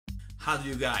How do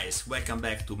you guys? Welcome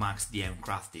back to Max DM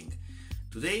Crafting.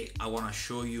 Today I want to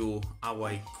show you how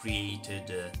I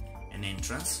created an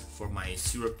entrance for my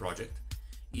serial project.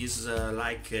 It's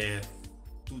like a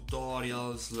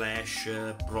tutorial slash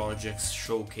projects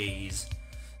showcase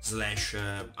slash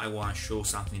I want to show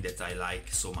something that I like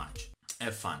so much.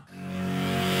 Have fun!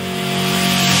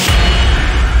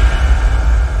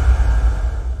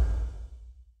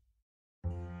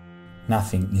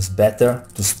 Nothing is better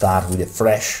to start with a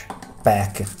fresh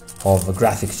pack of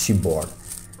graphics chipboard.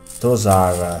 Those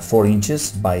are 4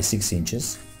 inches by 6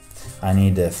 inches. I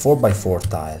need a 4x4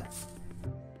 tile.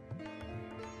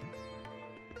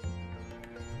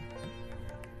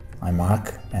 I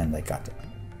mark and I cut it.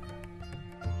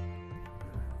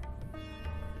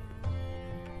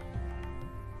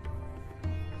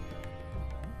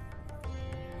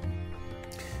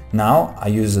 Now I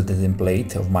use the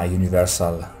template of my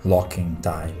universal locking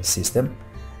tile system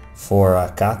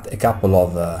for cut a couple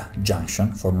of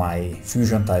junctions for my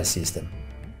fusion tile system.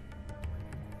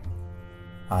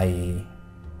 I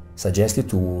suggest you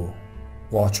to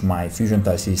watch my fusion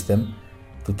tile system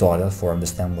tutorial for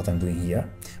understand what I'm doing here,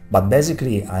 but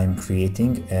basically I'm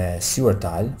creating a sewer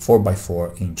tile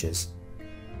 4x4 inches.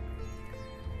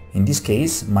 In this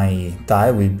case my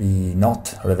tile will be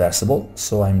not reversible,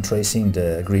 so I'm tracing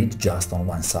the grid just on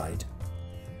one side.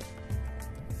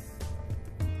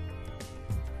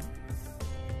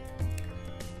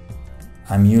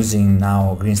 I'm using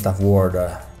now green stuff wood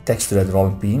textured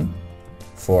roll pin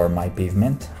for my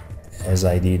pavement, as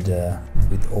I did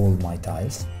with all my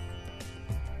tiles.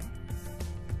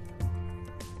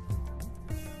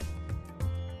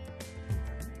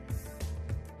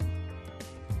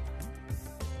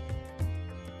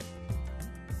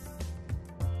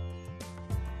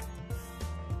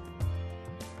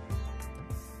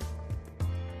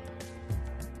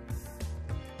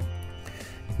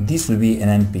 This will be an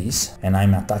end piece, and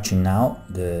I'm attaching now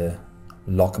the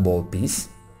lockable piece.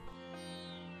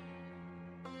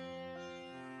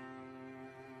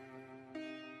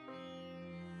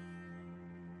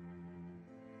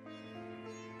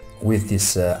 With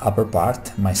this upper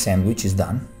part, my sandwich is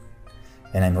done,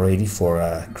 and I'm ready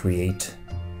for create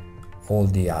all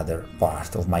the other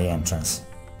part of my entrance.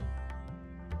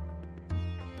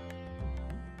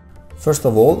 First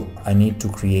of all, I need to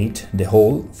create the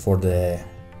hole for the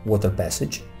water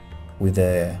passage with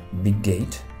a big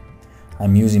gate.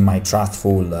 I'm using my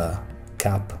truthful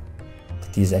cap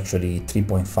that is actually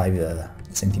 3.5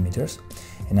 centimeters,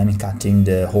 and I'm cutting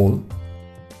the hole.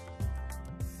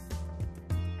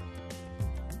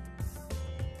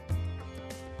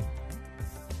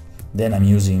 Then I'm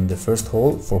using the first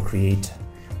hole for create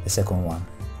the second one.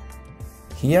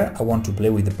 Here I want to play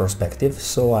with the perspective,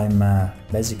 so I'm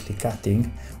basically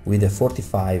cutting with a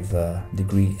 45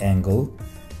 degree angle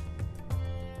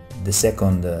the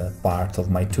second part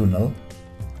of my tunnel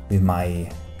with my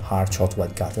harsh hot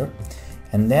wide cutter,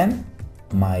 and then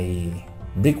my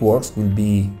brickworks will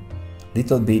be a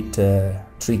little bit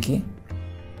tricky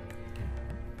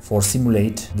for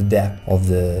simulate the depth of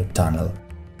the tunnel.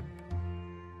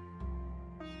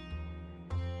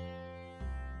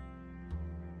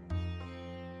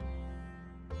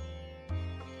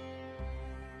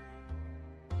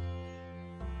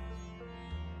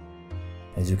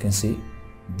 As you can see,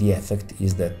 the effect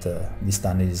is that this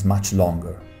tunnel is much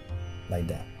longer, like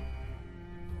that.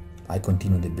 I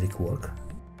continue the brickwork.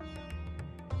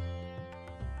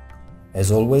 As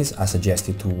always, I suggest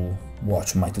you to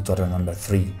watch my tutorial number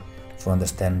 3 to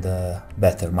understand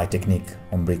better my technique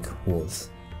on brick walls.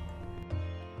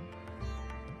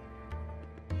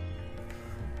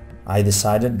 I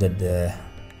decided that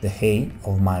the height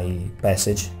of my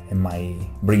passage and my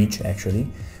bridge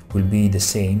actually will be the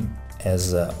same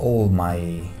as all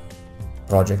my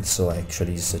projects, so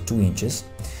actually it's 2 inches.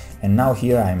 And now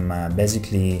here I'm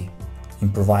basically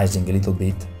improvising a little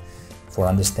bit for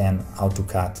understand how to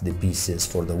cut the pieces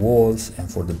for the walls and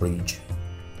for the bridge.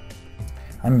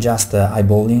 I'm just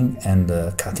eyeballing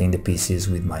and cutting the pieces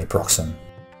with my proxen.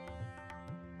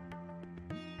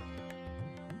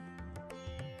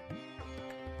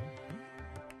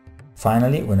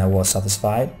 Finally, when I was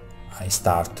satisfied, I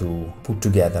start to put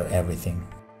together everything.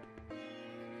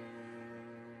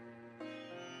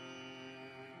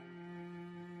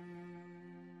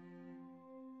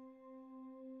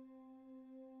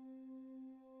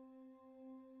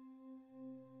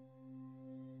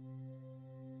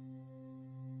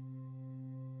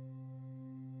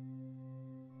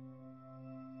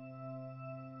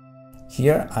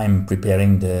 Here I'm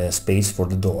preparing the space for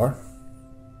the door,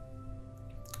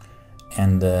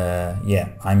 and yeah,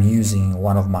 I'm using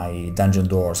one of my dungeon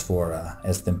doors for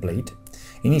as template,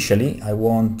 Initially I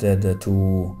wanted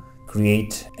to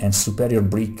create a superior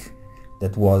brick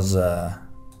that was out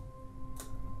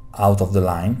of the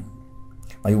line,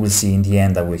 but you will see in the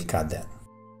end I will cut that.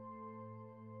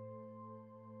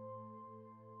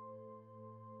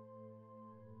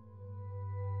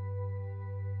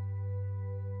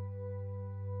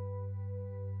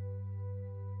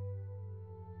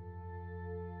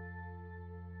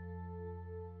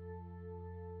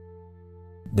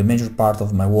 The major part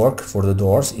of my work for the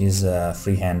doors is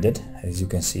free-handed, as you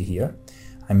can see here.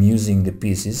 I'm using the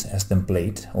pieces as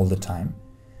template all the time,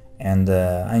 and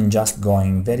I'm just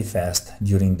going very fast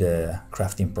during the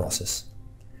crafting process.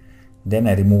 Then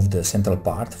I remove the central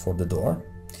part for the door,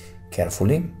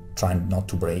 carefully, trying not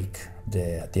to break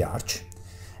the arch.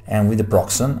 And with the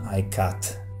Proxen I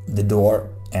cut the door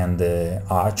and the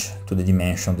arch to the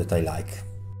dimension that I like.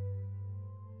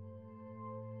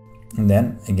 And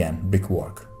then again,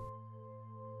 brickwork.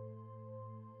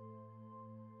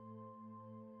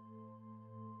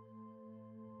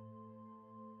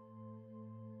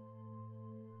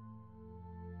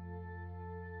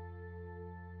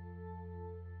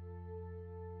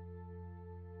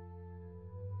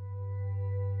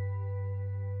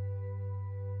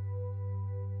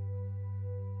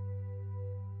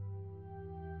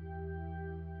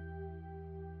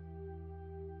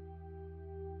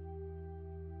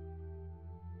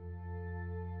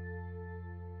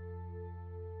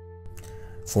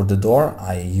 For the door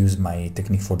I use my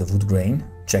technique for the wood grain.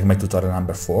 Check my tutorial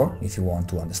number 4 if you want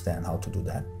to understand how to do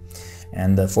that.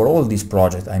 And for all this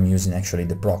project I'm using actually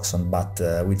the Proxen, but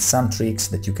with some tricks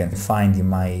that you can find in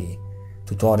my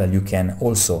tutorial you can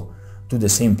also do the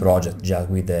same project just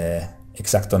with the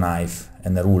X-Acto knife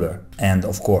and a ruler, and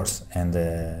of course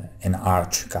an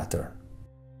arch cutter.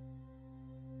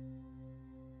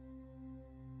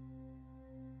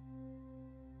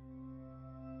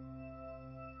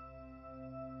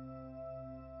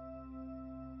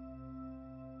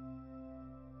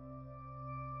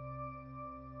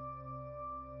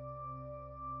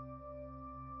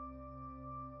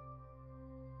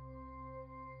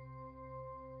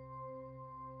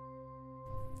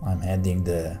 I'm adding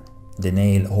the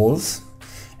nail holes,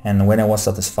 and when I was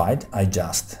satisfied I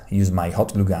just use my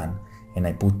hot glue gun and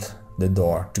I put the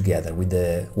door together with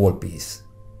the wall piece.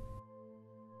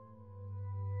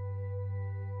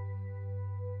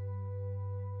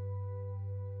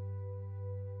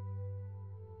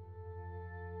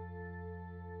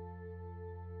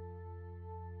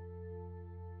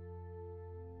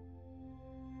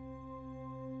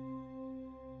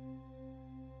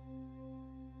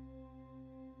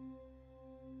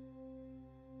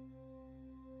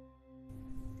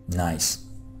 Nice.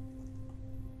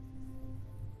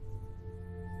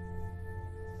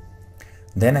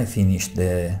 Then I finished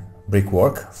the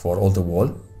brickwork for all the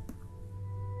wall.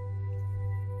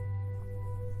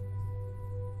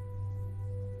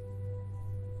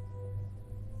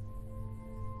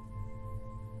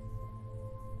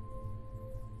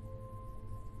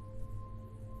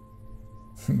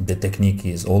 The technique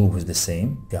is always the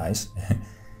same, guys.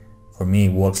 For me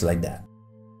it works like that.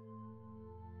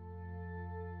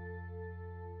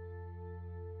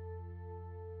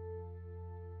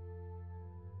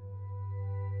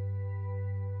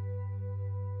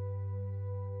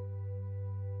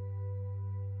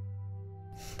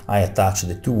 I attach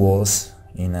the two walls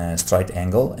in a straight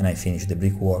angle and I finish the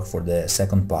brickwork for the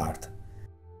second part.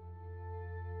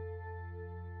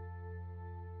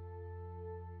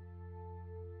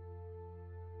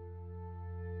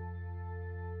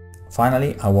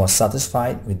 Finally, I was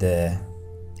satisfied with the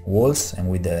walls and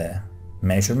with the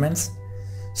measurements,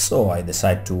 so I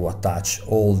decided to attach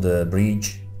all the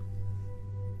bridge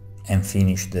and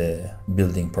finish the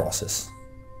building process.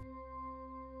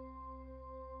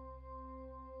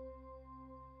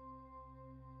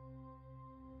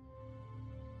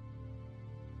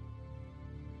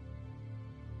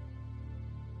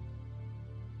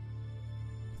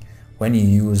 When you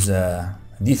use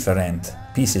different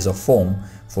pieces of foam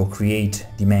for create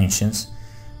dimensions,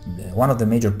 one of the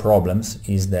major problems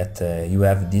is that you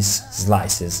have these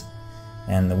slices,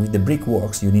 and with the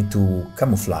brickworks you need to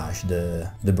camouflage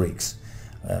the bricks.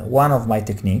 One of my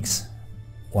techniques,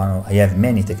 I have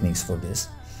many techniques for this,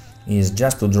 is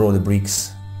just to draw the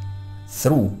bricks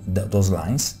through those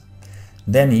lines,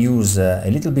 then use a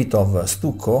little bit of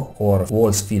stucco or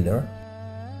walls filler,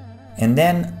 and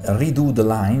then redo the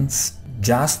lines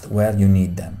just where you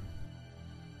need them.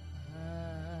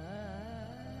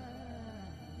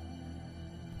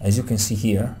 As you can see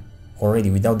here,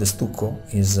 already without the stucco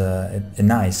is a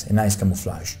nice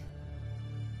camouflage.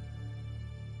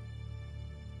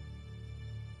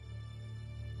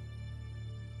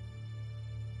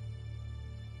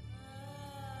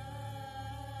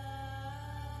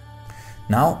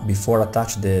 Now, before I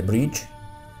attach the bridge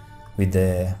with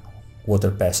the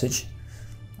water passage,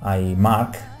 I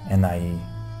mark and I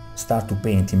start to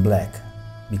paint in black,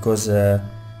 because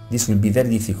this will be very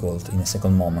difficult in a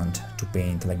second moment to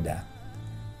paint like that.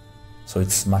 So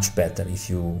it's much better if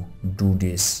you do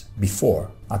this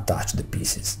before attach the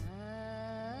pieces.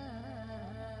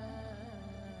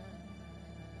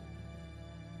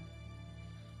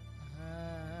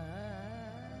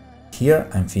 Here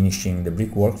I'm finishing the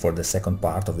brickwork for the second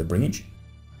part of the bridge.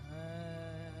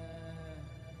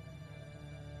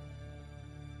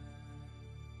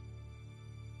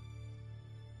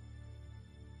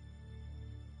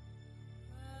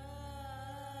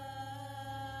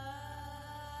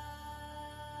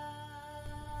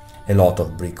 A lot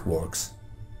of brickworks.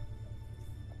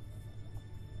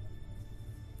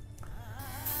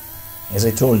 As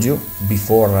I told you,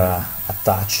 before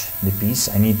attach the piece,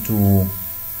 I need to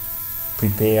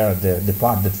prepare the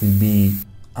part that will be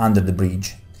under the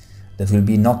bridge, that will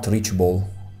be not reachable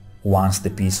once the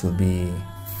piece will be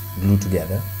glued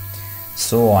together.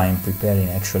 So I'm preparing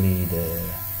actually the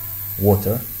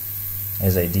water,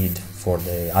 as I did for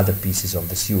the other pieces of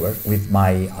the sewer, with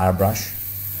my airbrush.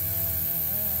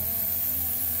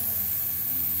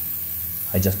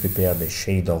 I just prepare the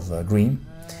shade of green,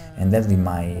 and then with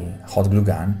my hot glue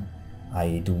gun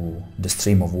I do the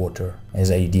stream of water,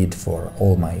 as I did for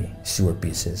all my sewer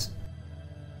pieces.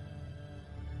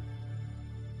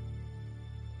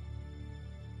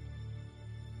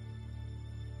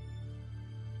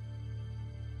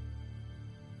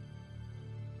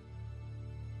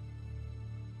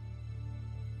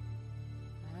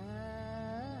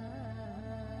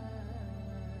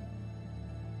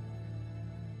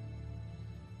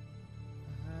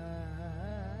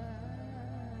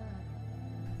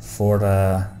 For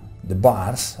the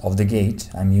bars of the gate,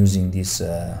 I'm using these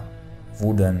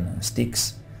wooden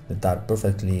sticks that are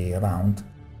perfectly round,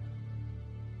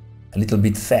 a little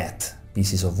bit fat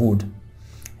pieces of wood,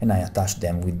 and I attach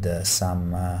them with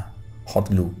some hot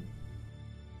glue.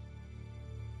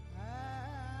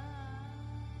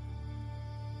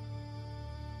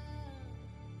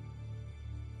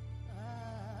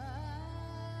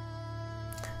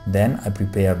 Then I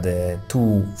prepare the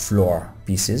two floor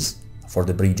pieces for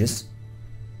the bridges,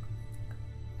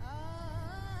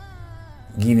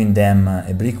 giving them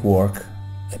a brickwork,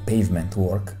 a pavement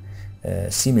work,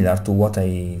 similar to what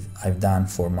I've done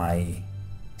for my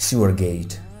sewer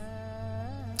gate.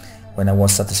 When I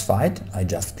was satisfied, I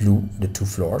just glued the two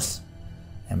floors,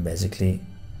 and basically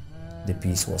the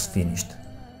piece was finished.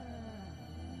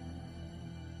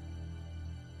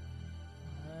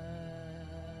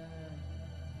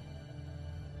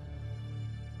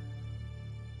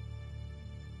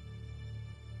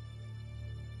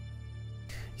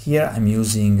 Here I'm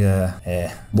using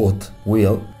a boat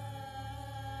wheel.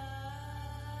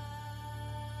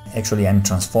 Actually I'm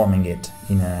transforming it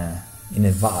in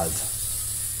a valve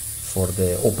for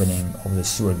the opening of the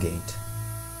sewer gate.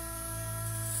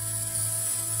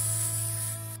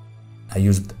 I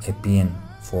used a pin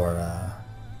for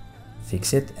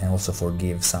fix it, and also for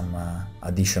give some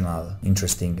additional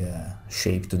interesting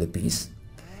shape to the piece,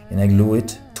 and I glue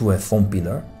it to a foam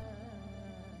pillar.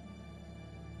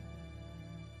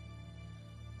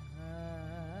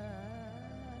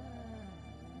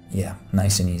 Yeah,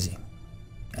 nice and easy.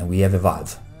 And we have a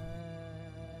valve.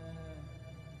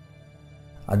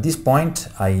 At this point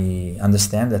I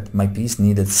understand that my piece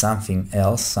needed something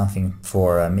else, something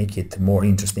for make it more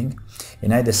interesting,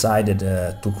 and I decided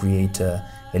to create a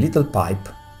little pipe,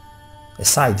 a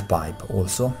side pipe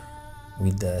also,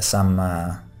 with some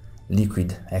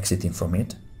liquid exiting from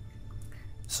it.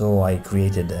 So I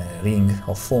created a ring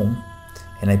of foam,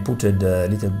 and I put a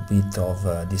little bit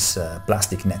of this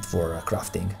plastic net for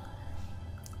crafting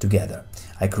together.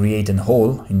 I created a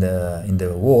hole in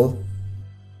the wall,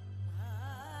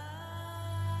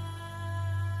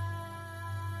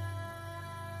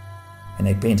 and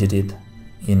I painted it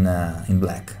in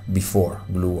black before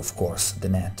glue, of course, the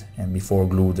net, and before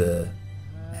glue the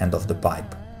end of the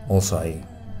pipe. Also I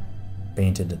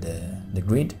painted the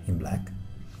grid in black,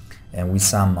 and with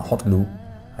some hot glue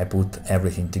I put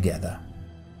everything together.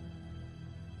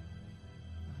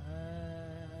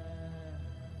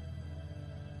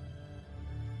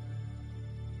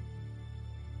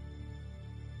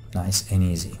 Nice and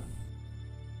easy.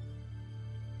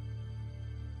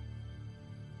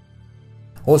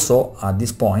 Also, at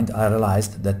this point I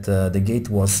realized that the gate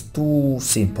was too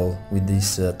simple with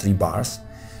these 3 bars,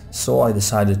 so I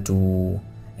decided to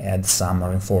add some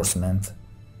reinforcement,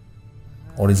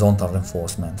 horizontal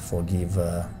reinforcement, for give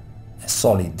a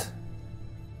solid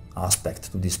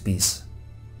aspect to this piece.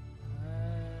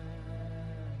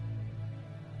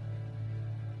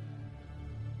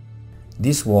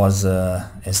 This was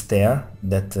a stair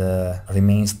that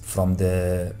remains from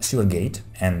the sewer gate,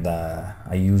 and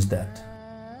I used that.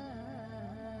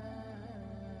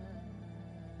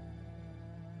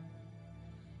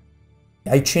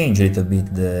 I changed a little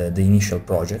bit the initial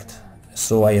project,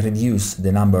 so I reduced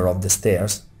the number of the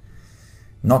stairs.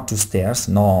 Not 2 stairs,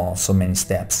 not so many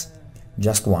steps,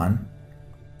 just one.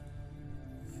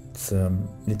 It's a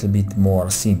little bit more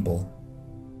simple,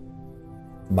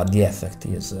 but the effect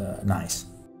is nice.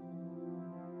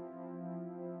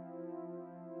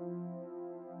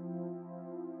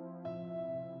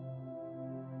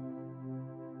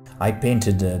 I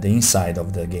painted the inside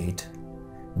of the gate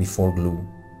before glue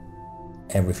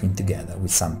everything together with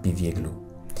some PVA glue.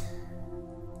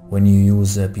 When you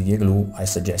use PVA glue, I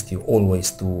suggest you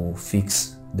always to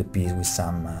fix the piece with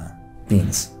some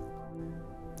pins.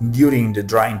 During the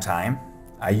drying time,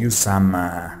 I use some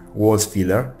walls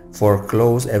filler for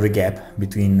close every gap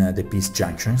between the piece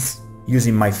junctions,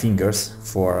 using my fingers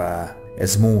for a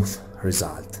smooth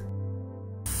result.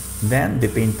 Then the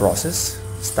paint process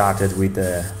started with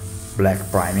black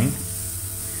priming.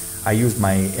 I used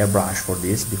my airbrush for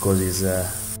this because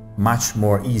it's much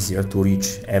more easier to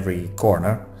reach every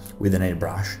corner with an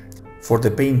airbrush. For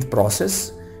the paint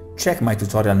process, check my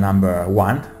tutorial number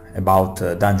 1 about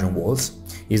dungeon walls.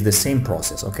 It's the same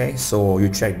process, okay? So you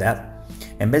check that.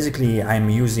 And basically I'm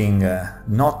using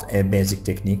not a basic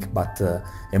technique, but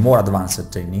a more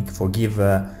advanced technique for give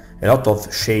a lot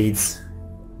of shades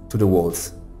to the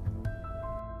walls.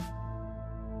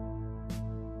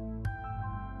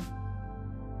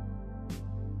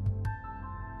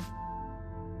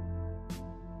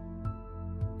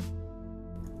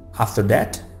 After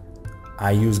that,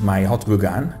 I use my hot glue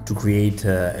gun to create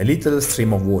a little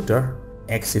stream of water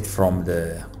exit from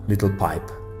the little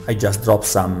pipe. I just drop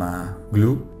some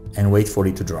glue and wait for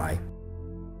it to dry.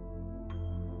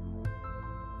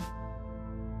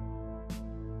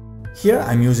 Here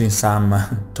I'm using some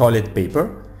toilet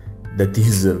paper that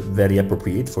is very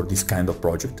appropriate for this kind of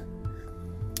project,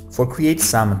 for create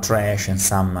some trash and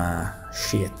some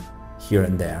shit here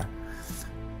and there.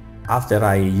 After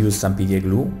I use some PVA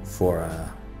glue for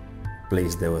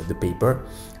place the paper,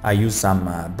 I use some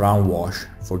brown wash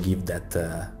for give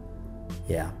that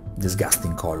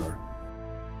disgusting color.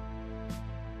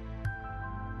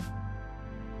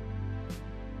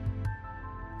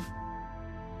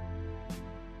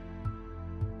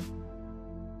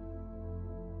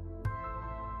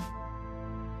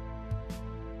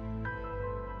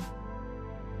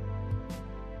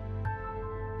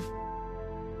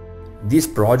 This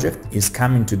project is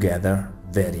coming together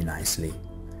very nicely.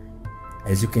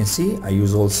 As you can see, I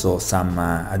use also some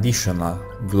additional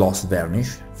gloss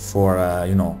varnish for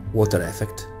water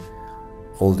effect,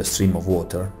 all the stream of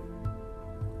water.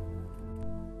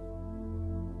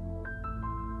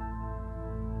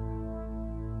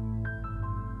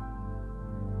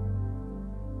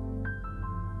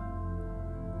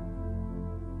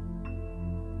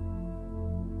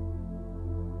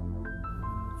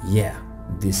 Yeah,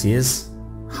 this is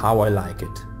how I like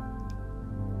it.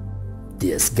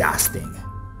 Disgusting.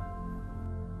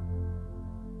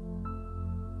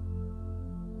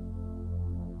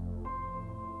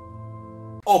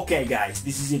 Okay guys,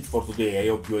 this is it for today. I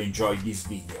hope you enjoyed this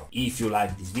video. If you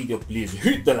like this video, please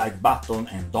hit the like button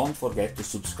and don't forget to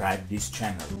subscribe this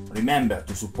channel. Remember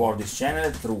to support this channel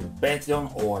through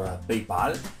Patreon or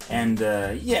PayPal. And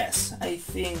yes, I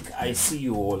think I see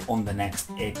you all on the next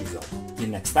episode. Till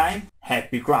next time,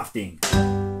 happy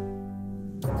crafting!